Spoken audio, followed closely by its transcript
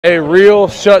A real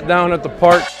shutdown at the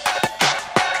park.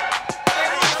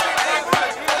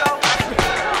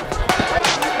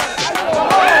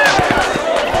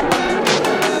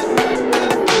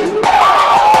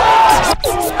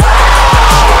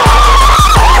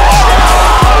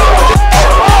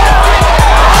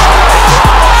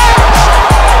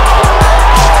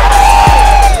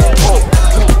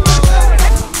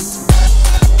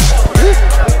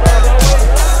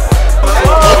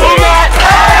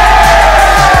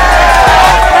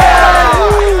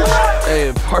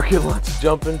 Parking lot's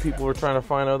jumping. People were trying to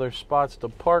find other spots to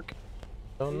park.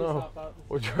 Don't know.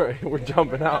 We're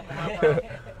jumping out.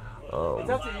 It's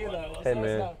up to you though. Hey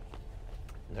man,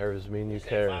 nerves mean you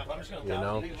care. You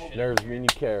know, nerves mean you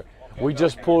care. We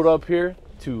just pulled up here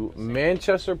to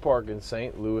Manchester Park in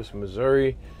St. Louis,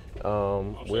 Missouri. We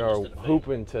are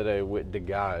hooping today with the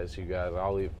guys. You guys,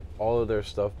 I'll leave all of their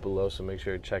stuff below, so make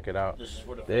sure to check it out.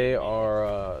 They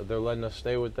are they're letting us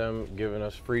stay with them, giving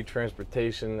us free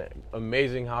transportation,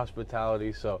 amazing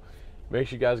hospitality. So make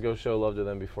sure you guys go show love to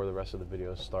them before the rest of the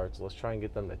video starts. Let's try and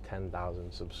get them to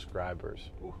 10,000 subscribers.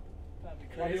 Ooh, that'd be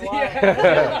crazy.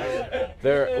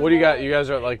 What do you got? You guys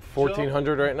are at like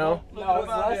 1,400 right now? No, it's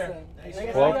less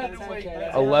than. 12?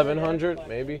 1,100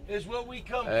 maybe? Is what we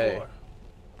come for.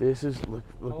 This is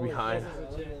look behind.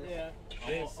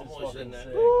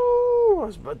 Ooh,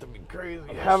 it's about to be crazy.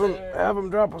 Have them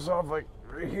drop us off like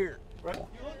right here. Let's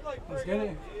get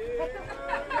it.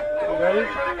 Ready?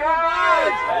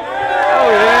 Oh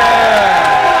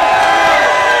yeah!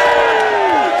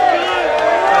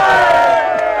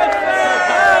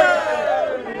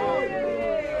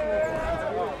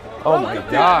 Oh my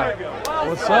God!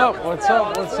 What's up? What's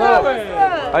up? What's up?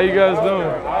 How you guys doing?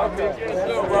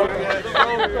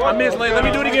 I missed, let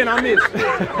me do it again. I missed.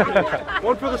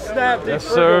 One for the snap. Yes,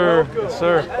 sir. Yes,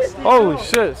 sir. Holy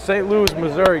shit. St. Louis,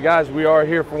 Missouri. Guys, we are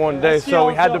here for one day, so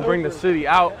we had to bring the city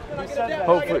out.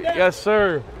 Hopefully. Yes,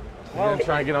 sir. We're going to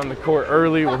try and get on the court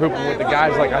early. We're hooping with the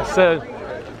guys, like I said.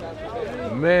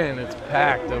 Man, it's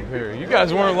packed up here. You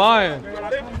guys weren't lying.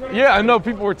 Yeah, I know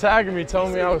people were tagging me,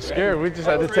 telling me I was scared. We just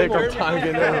had to take our time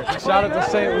getting in. Shout out to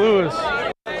St. Louis.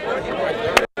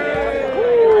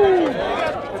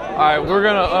 All right, we're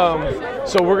gonna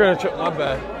so we're gonna my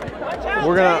bad.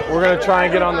 We're gonna try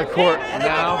and get on the court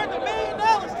now.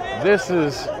 This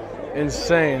is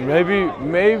insane.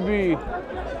 Maybe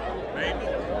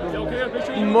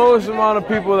most amount of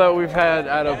people that we've had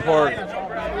at a park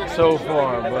so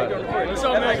far, but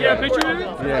Get a picture with it?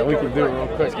 yeah, we can do it real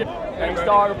quick. Thanks,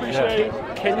 dog. Appreciate it.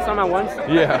 Can you sign my ones?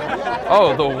 Yeah.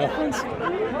 Oh, the ones.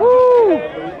 Woo!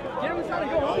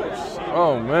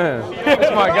 Oh man,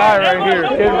 that's my guy right here.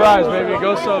 Kid Rise, baby,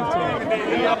 go sub to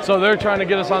him. So they're trying to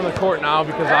get us on the court now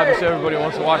because obviously everybody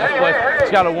wants to watch us play. Just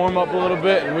got to warm up a little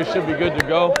bit and we should be good to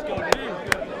go.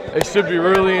 It should be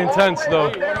really intense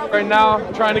though. Right now,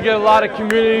 trying to get a lot of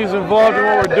communities involved in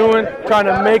what we're doing, trying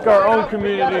to make our own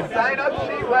community.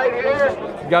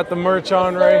 Got the merch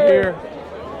on right here.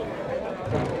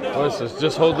 Listen,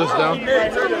 just hold this down.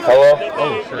 Hello?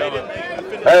 Oh shit.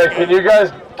 Hey, can you guys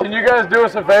do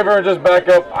us a favor and just back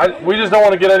up? We just don't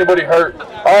want to get anybody hurt. All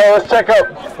right, let's check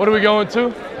up. What are we going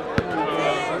to?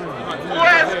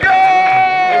 Let's go!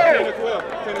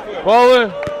 12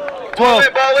 in. 12.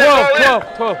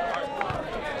 12.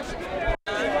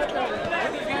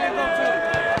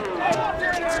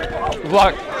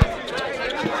 Block.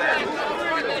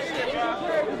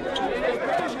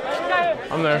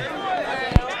 I'm there.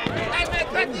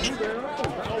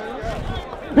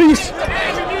 Peace.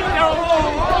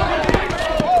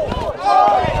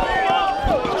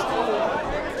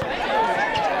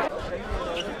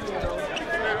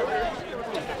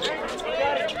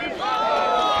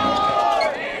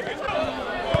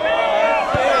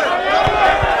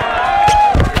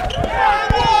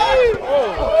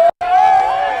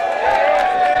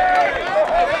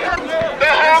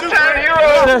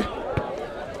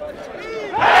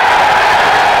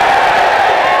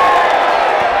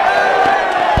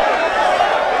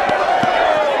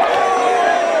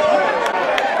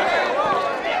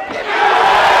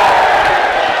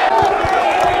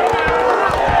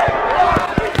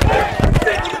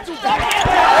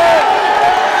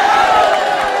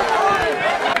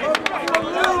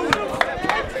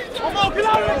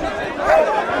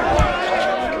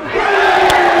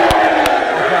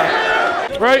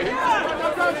 Right?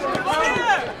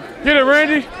 Get it,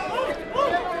 Randy.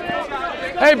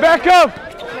 Hey, back up.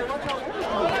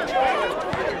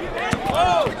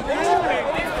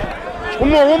 One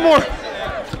more.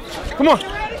 Come on.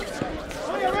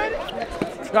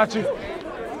 Got you.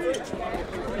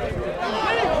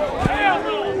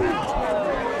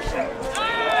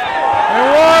 And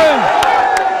one.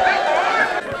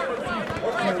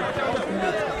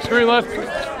 left.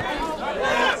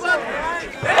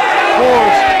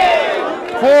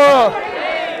 4s. 4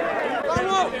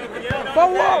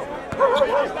 up.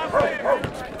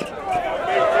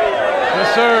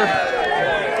 Yes, sir.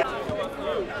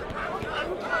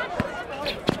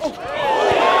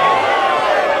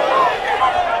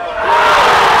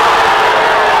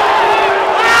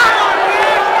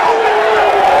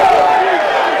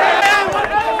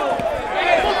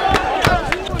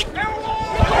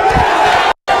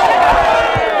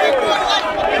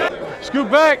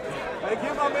 Scoot back. Hey,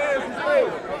 give my man some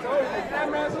space.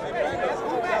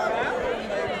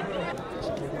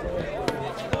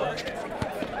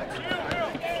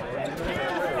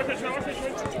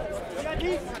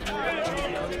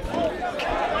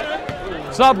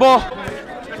 Stop ball.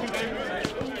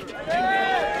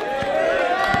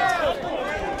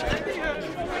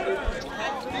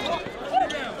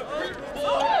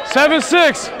 Seven,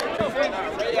 6.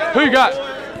 Who you got?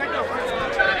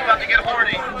 About to get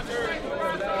horny.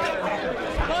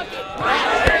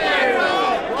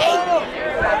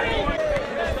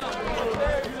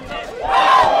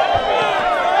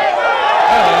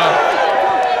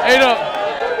 Eight up.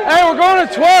 Hey, we're going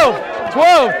to 12.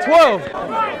 12. 12.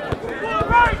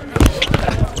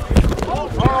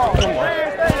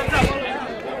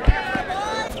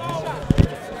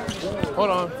 Hold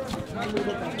on.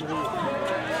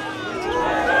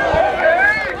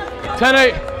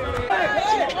 10-8.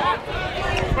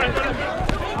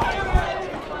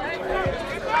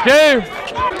 Game.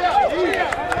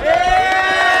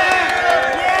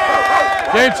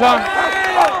 Game time.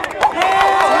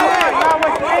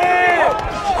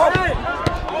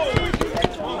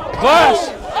 Glass.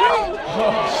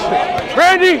 Oh, shit.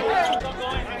 Randy.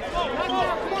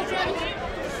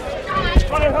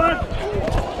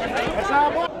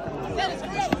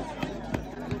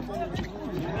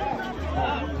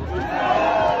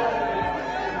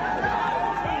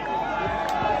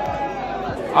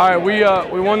 All right,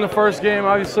 we won the first game.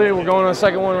 Obviously, we're going to the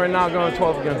second one right now. Going to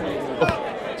 12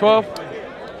 again. 12,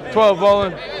 12, ball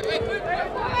in.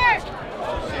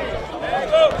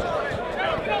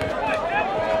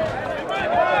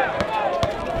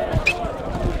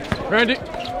 Randy.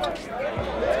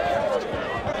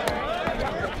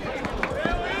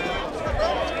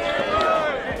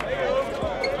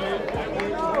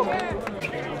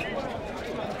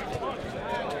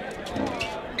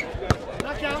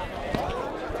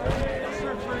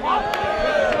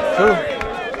 Two.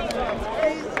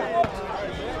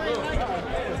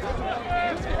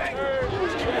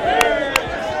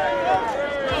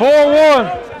 4-1.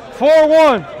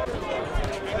 4-1.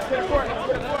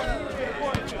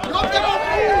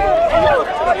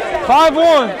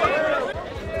 5-1.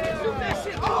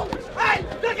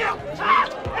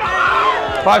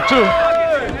 5-2.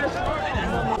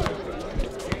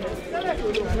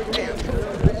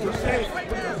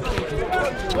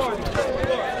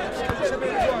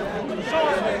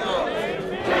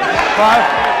 Five.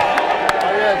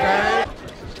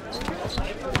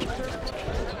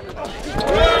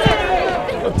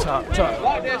 Top.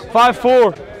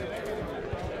 5-4.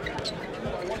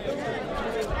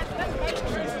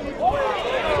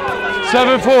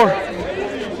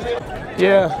 7-4.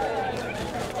 Yeah.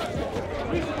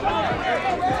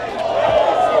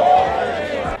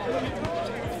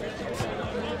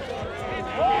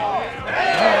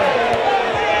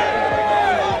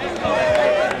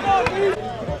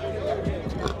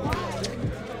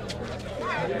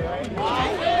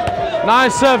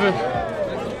 Nine, 7.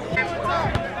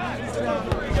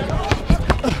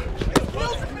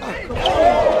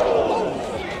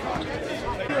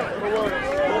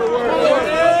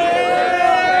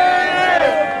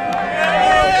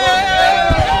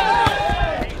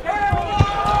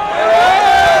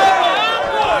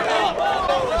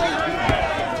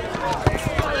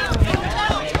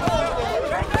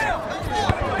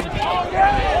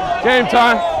 Game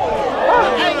time.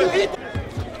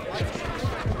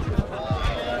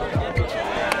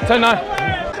 10-9.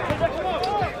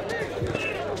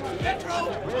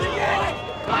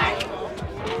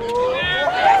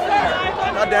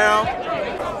 Not down.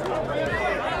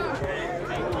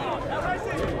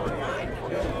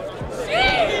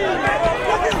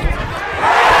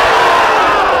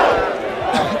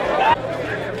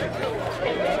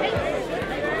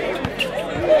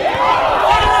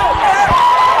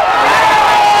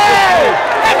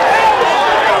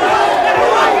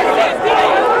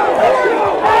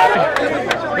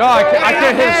 No, I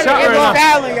can't hit a shot right now.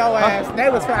 Fouling your ass. They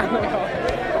was fouling your ass.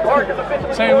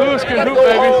 St. Louis can hoop,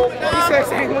 baby. You said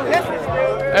St. Louis.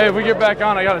 Hey, if we get back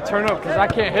on, I got to turn up because I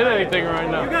can't hit anything right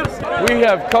now. We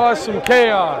have caused some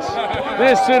chaos.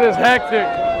 This shit is hectic.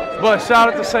 But shout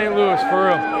out to St. Louis, for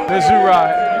real. Mizzou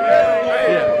ride.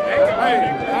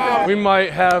 Yeah. We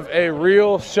might have a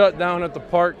real shutdown at the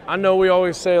park. I know we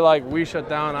always say like we shut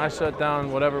down, I shut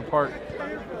down, whatever park.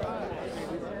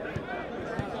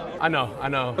 I know.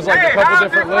 There's like a couple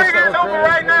different lists that were created.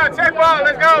 Right now. Check ball.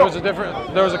 Let's go.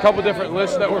 There was a couple different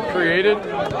lists that were created.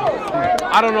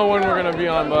 I don't know when we're gonna be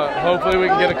on, but hopefully we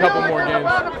can get a couple more games.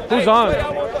 Who's on?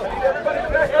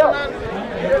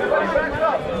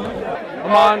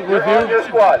 I'm on with you. Your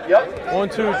squad. Yep. 1,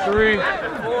 2, 3. All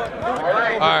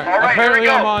right. Apparently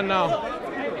I'm on now.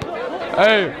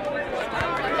 Hey.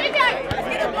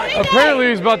 Apparently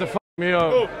he's about to fuck me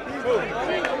up.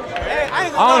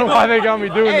 I don't know why they got me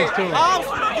doing this to him.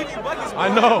 I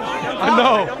know.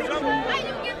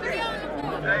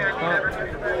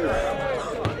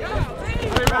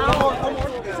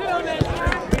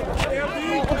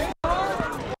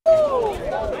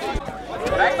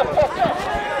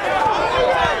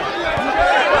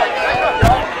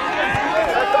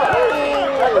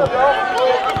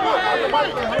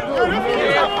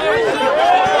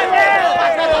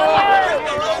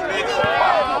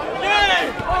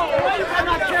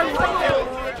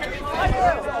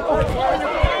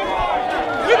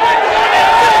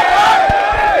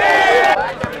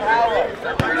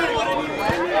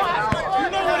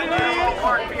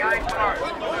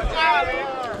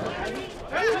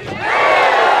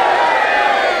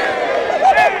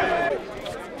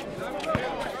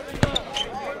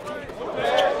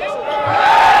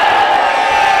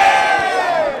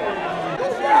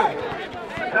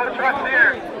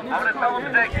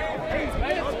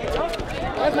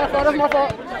 That's my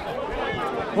fault.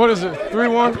 What is it?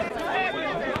 3-1?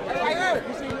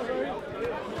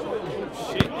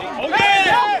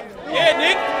 Yeah,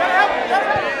 Nick.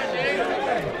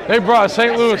 They brought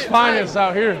St. Louis finest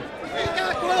out here.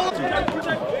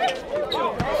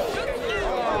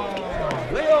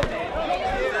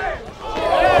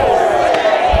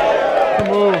 Good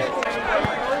move.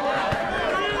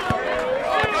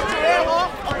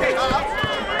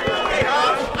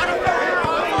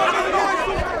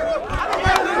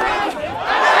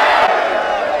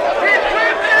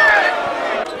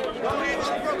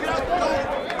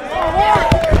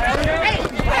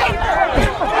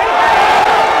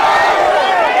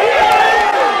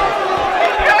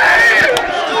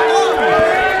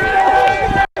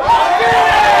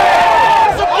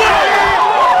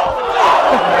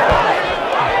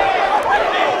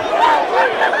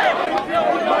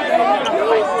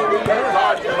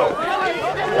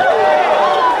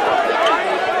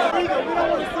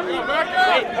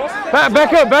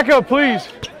 Back up, please.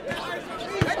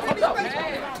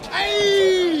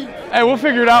 Hey, we'll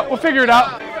figure it out.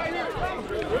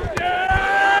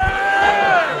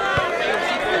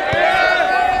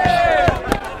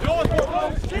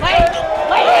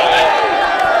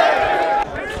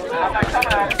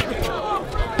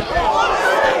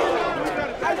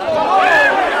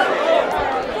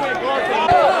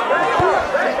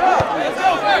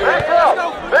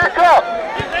 Back up.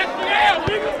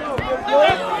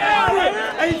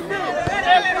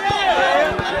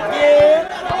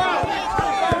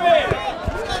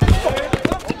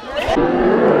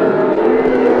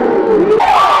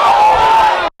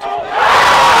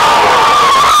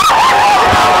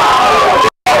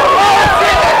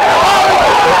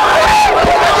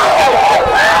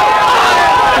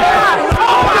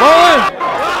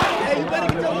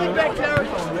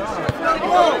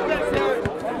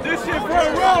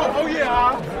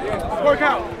 Work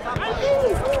out.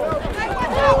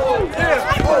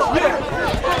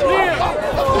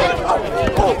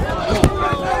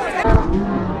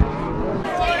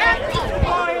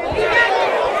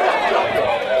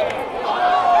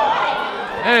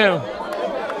 Damn.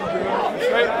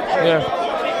 Yeah.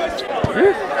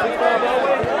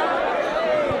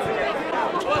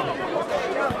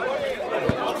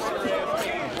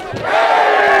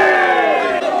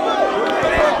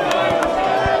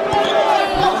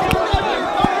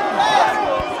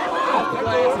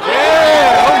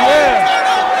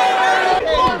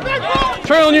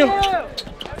 Trailing you.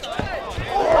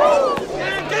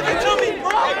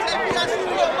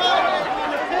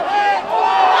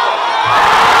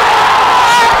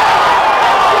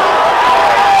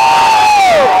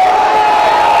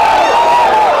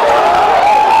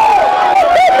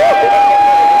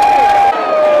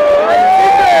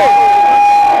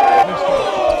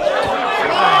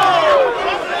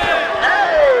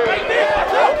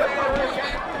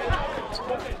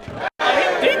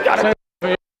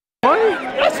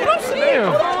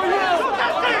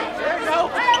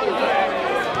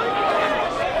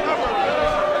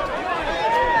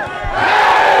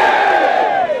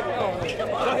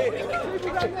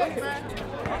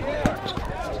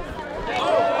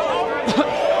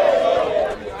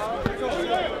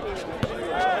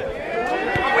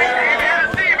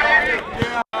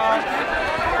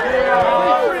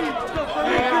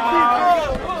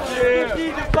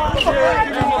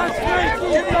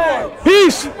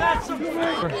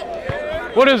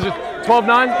 What is it?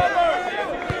 12-9?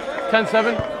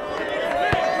 10-7?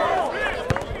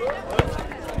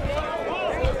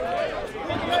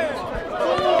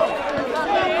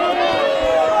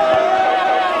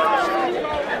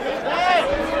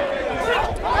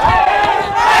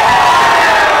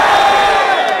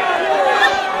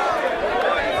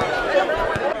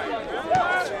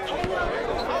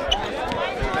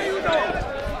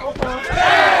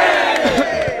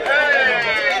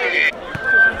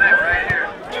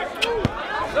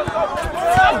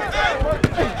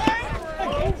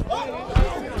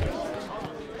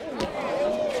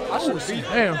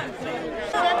 Damn.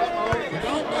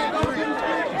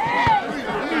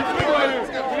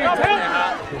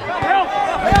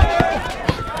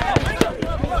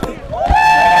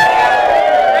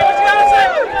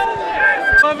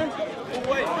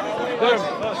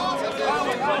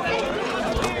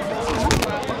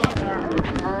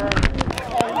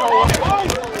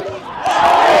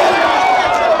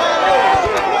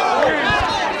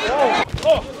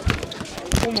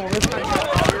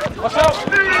 Watch out!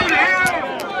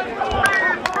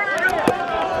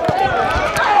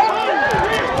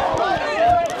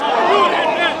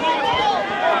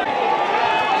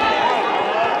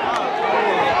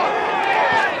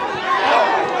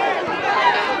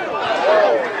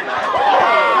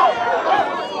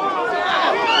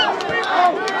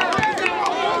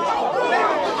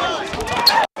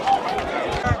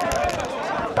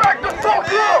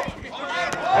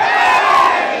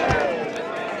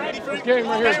 This game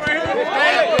right here.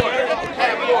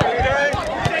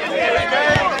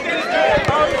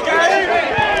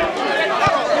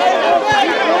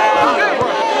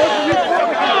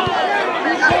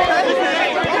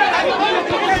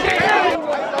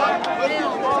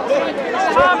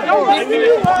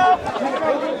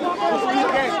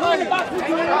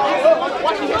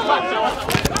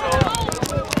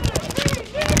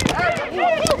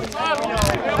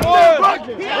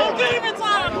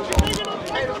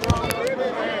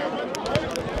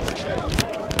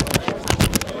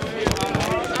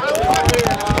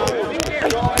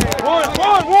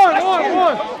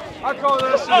 One. I call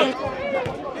that shit.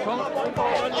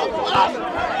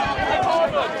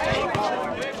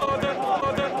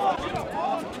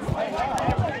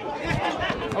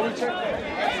 Are we checking?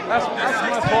 That's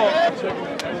my fault.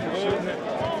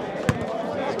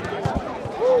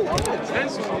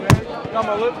 Intense one, man. Got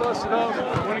my lip busted up.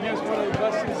 Went against one of the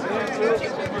best in the city,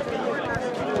 too.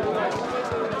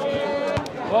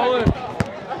 Ball in.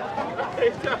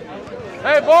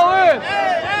 Hey, ball in!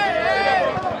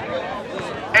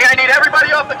 Hey, I need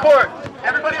everybody off the court.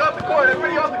 Everybody off the court.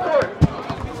 Everybody off the court.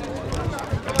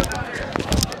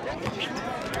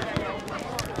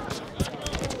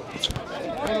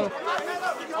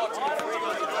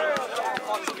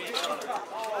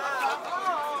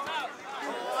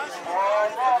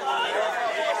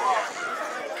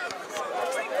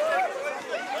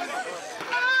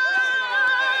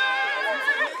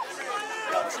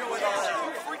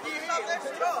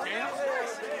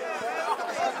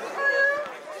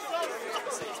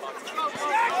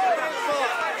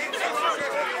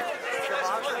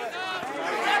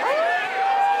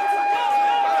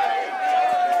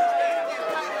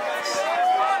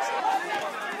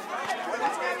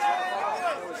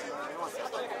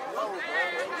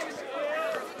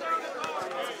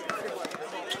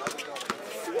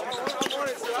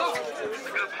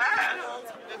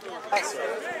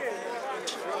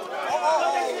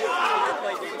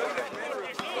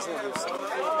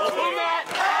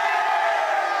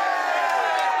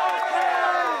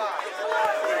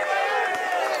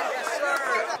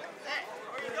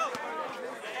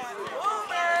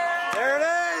 There it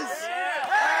is!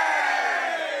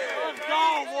 Let's go,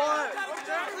 boy!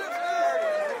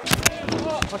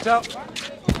 Watch out.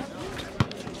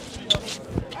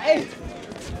 Hey!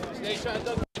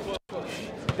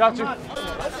 Got you.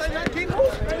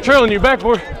 Trailing you,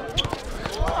 backboard.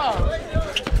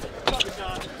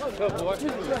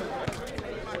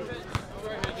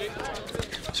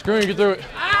 Screen, get through it.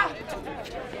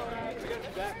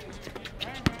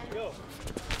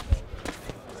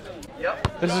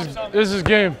 Yep. This is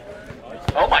game.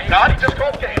 Oh my God, he just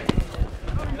called game.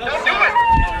 Don't do it.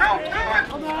 Don't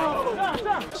do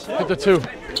it. Hit the two.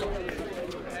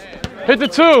 Hit the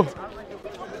two.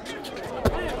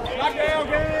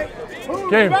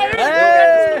 Game.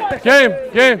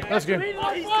 Game. That's game.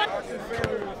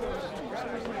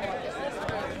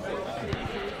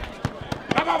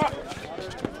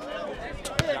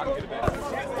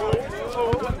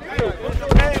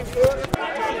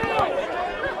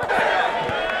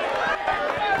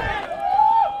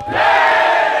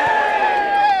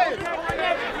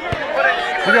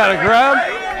 We got a grab.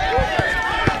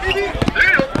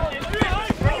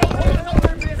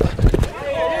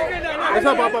 What's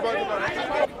up, Bob?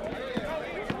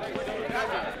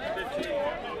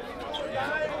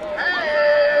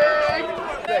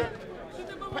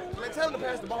 Tell him to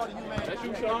pass the ball to you, man. That's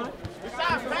you, Sean.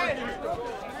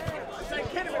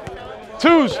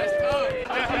 Twos.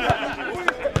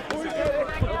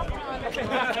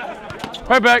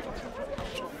 Right back.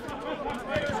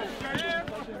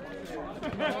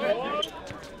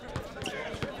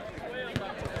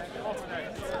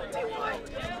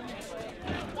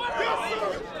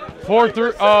 Four,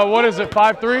 three. What is it?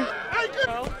 5-3.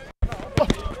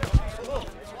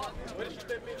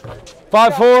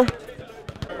 5-4.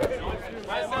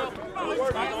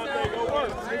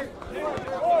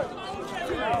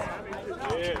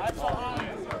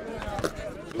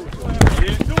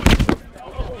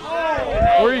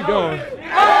 Where are you going?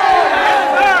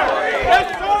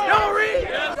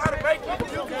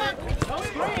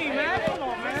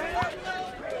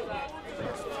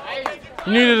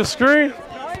 You needed a screen?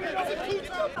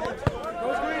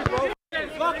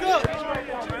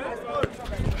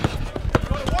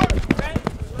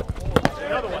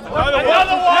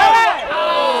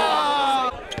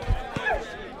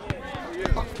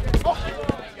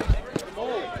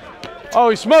 Oh,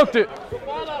 he smoked it.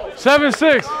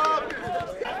 7-6.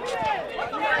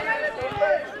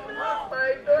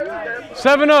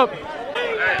 7 up.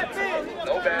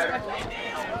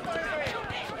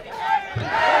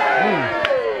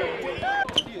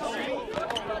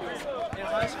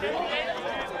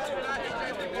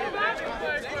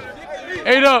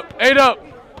 Eight up, 8 up.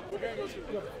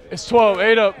 It's 12,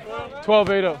 8 up. 12,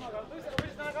 8 up.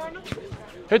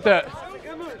 Hit that.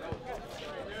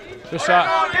 Good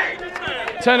shot.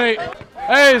 10-8.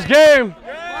 Hey, it's game.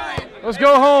 Let's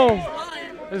go home.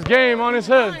 It's game on his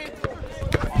head.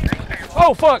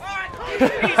 Oh, fuck.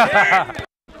 I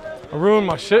ruined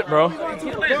my shit, bro.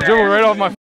 Dribble right off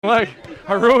my leg.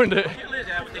 I ruined it.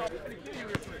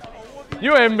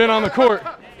 You haven't been on the court.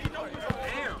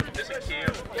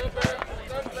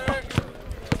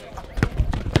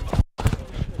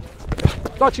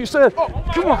 Thought you said,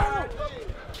 come on.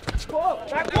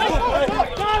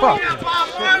 Fuck.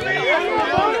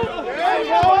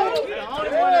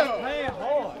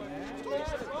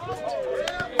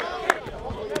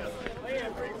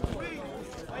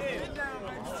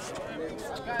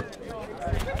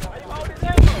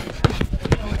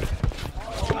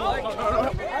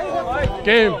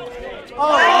 Game.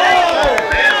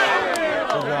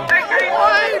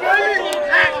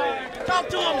 Talk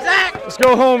to him, Zach. Let's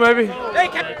go home, baby.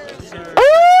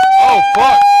 Oh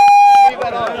fuck!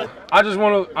 I just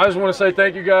want to say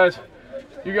thank you guys.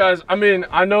 You guys, I mean,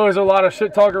 I know there's a lot of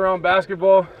shit talk around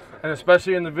basketball, and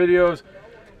especially in the videos,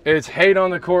 it's hate on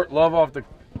the court, love off the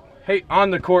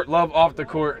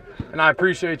court, and I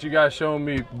appreciate you guys showing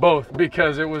me both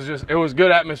because it was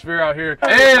good atmosphere out here,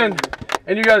 and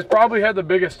you guys probably had the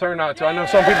biggest turnout too. I know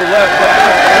some people left.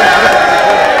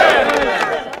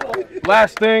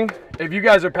 Last thing, if you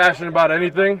guys are passionate about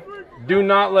anything, do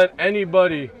not let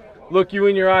anybody look you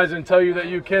in your eyes and tell you that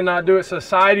you cannot do it.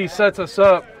 Society sets us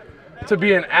up to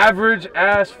be an average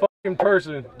ass fucking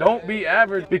person. Don't be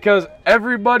average because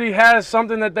everybody has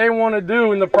something that they want to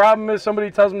do, and the problem is somebody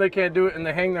tells them they can't do it and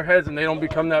they hang their heads and they don't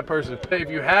become that person. If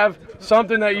you have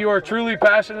something that you are truly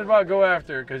passionate about, go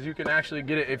after it because you can actually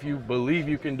get it if you believe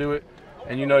you can do it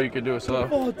and you know you can do it.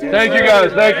 So thank you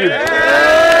guys. Thank you.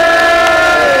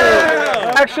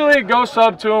 Actually, go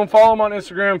sub to them. Follow them on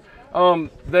Instagram.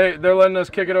 They're letting us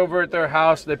kick it over at their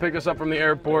house. They picked us up from the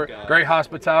airport. Great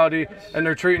hospitality, and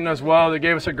they're treating us well. They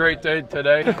gave us a great day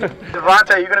today.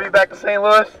 Devontae, you gonna be back to St.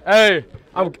 Louis? Hey,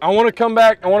 I want to come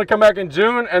back. I want to come back in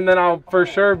June, and then I'll for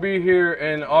sure be here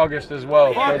in August as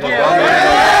well. I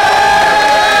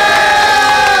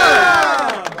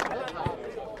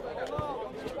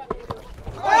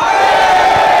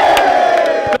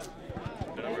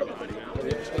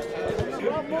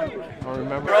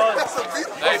remember.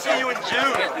 I'll see you in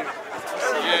June.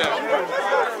 Yeah.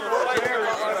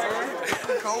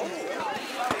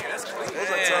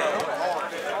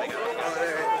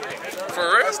 For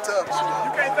real? That's tough.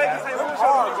 You can't think this ain't Louis.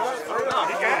 No,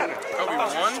 he got it. Kobe won?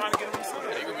 Yeah,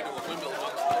 you gonna be doing windmill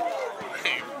ones. I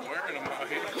ain't wearing them out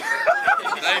here.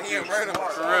 Thank you. For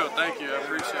real, thank you. I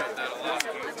appreciate that a lot.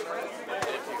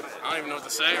 I don't even know what to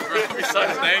say, bro.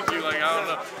 Besides thank you, like I don't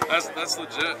know. That's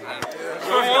legit, man.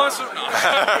 Who wants them?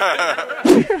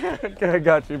 No. I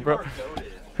got you, bro.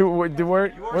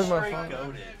 Where's my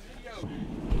phone?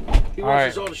 He All wants right,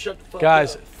 us all to shut the fuck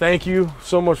guys, up. thank you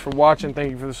so much for watching.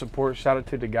 Thank you for the support. Shout out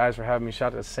to the guys for having me.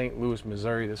 Shout out to St. Louis,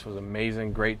 Missouri. This was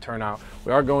amazing, great turnout.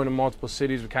 We are going to multiple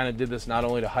cities. We kind of did this not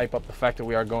only to hype up the fact that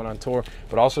we are going on tour,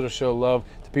 but also to show love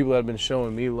to people that have been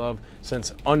showing me love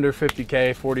since under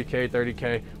 50K, 40K,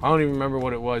 30K. I don't even remember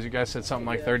what it was. You guys said something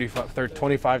like 25,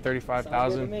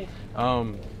 35,000.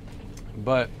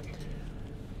 But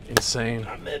insane.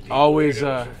 Always,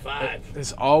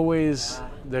 it's always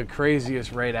the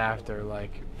craziest right after,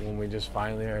 like when we just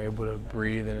finally are able to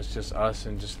breathe and it's just us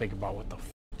and just think about what the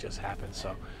just happened.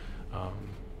 So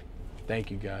thank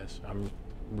you guys. I'm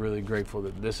really grateful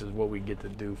that this is what we get to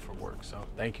do for work. So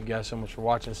thank you guys so much for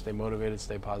watching. Stay motivated,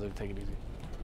 stay positive, take it easy.